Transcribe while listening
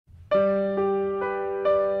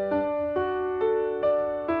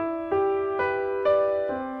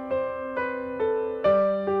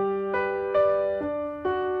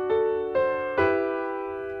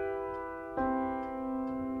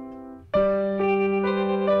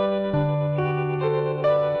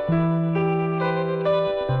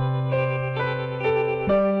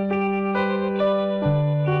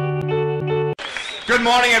Good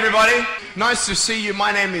morning, everybody. Nice to see you.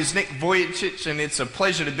 My name is Nick Vujicic, and it's a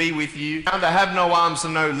pleasure to be with you. I have no arms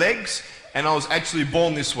and no legs, and I was actually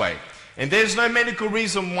born this way. And there's no medical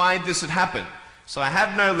reason why this had happened. So I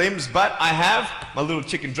have no limbs, but I have my little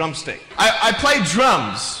chicken drumstick. I play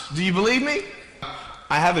drums. Do you believe me?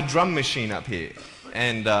 I have a drum machine up here,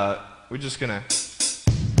 and we're just gonna...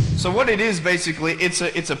 So what it is, basically, it's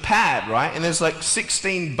a pad, right? And there's like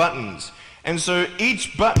 16 buttons. And so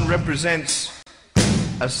each button represents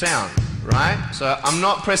a sound, right? So I'm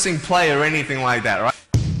not pressing play or anything like that, right?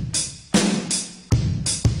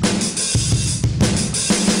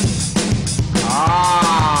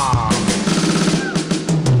 Ah.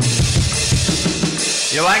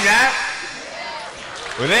 You like that?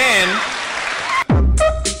 Well then...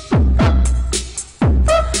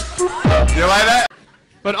 You like that?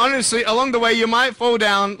 But honestly, along the way you might fall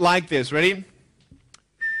down like this. Ready?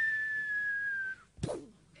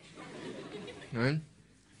 Right?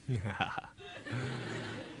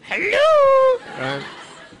 Hello! Right.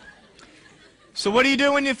 So what do you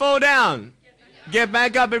do when you fall down? Get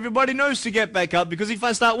back up. Everybody knows to get back up, because if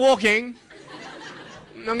I start walking,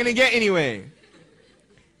 I'm not going to get anywhere.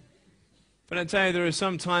 But I tell you, there are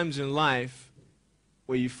some times in life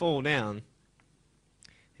where you fall down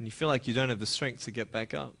and you feel like you don't have the strength to get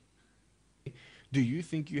back up. Do you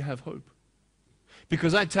think you have hope?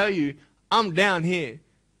 Because I tell you, I'm down here,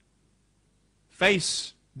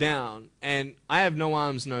 face down, and I have no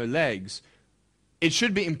arms, no legs. It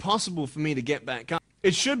should be impossible for me to get back up.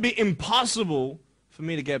 It should be impossible for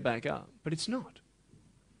me to get back up, but it's not.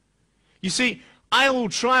 You see, I will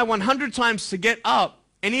try 100 times to get up,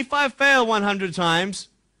 and if I fail 100 times,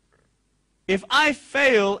 if I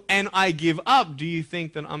fail and I give up, do you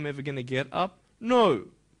think that I'm ever going to get up? No.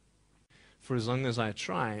 For as long as I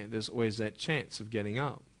try, there's always that chance of getting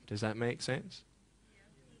up. Does that make sense?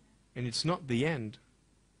 And it's not the end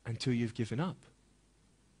until you've given up.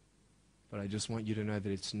 But I just want you to know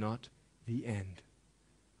that it's not the end.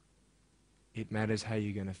 It matters how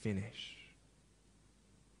you're going to finish.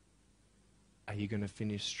 Are you going to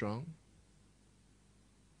finish strong?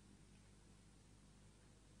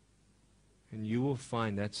 And you will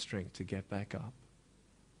find that strength to get back up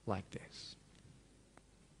like this.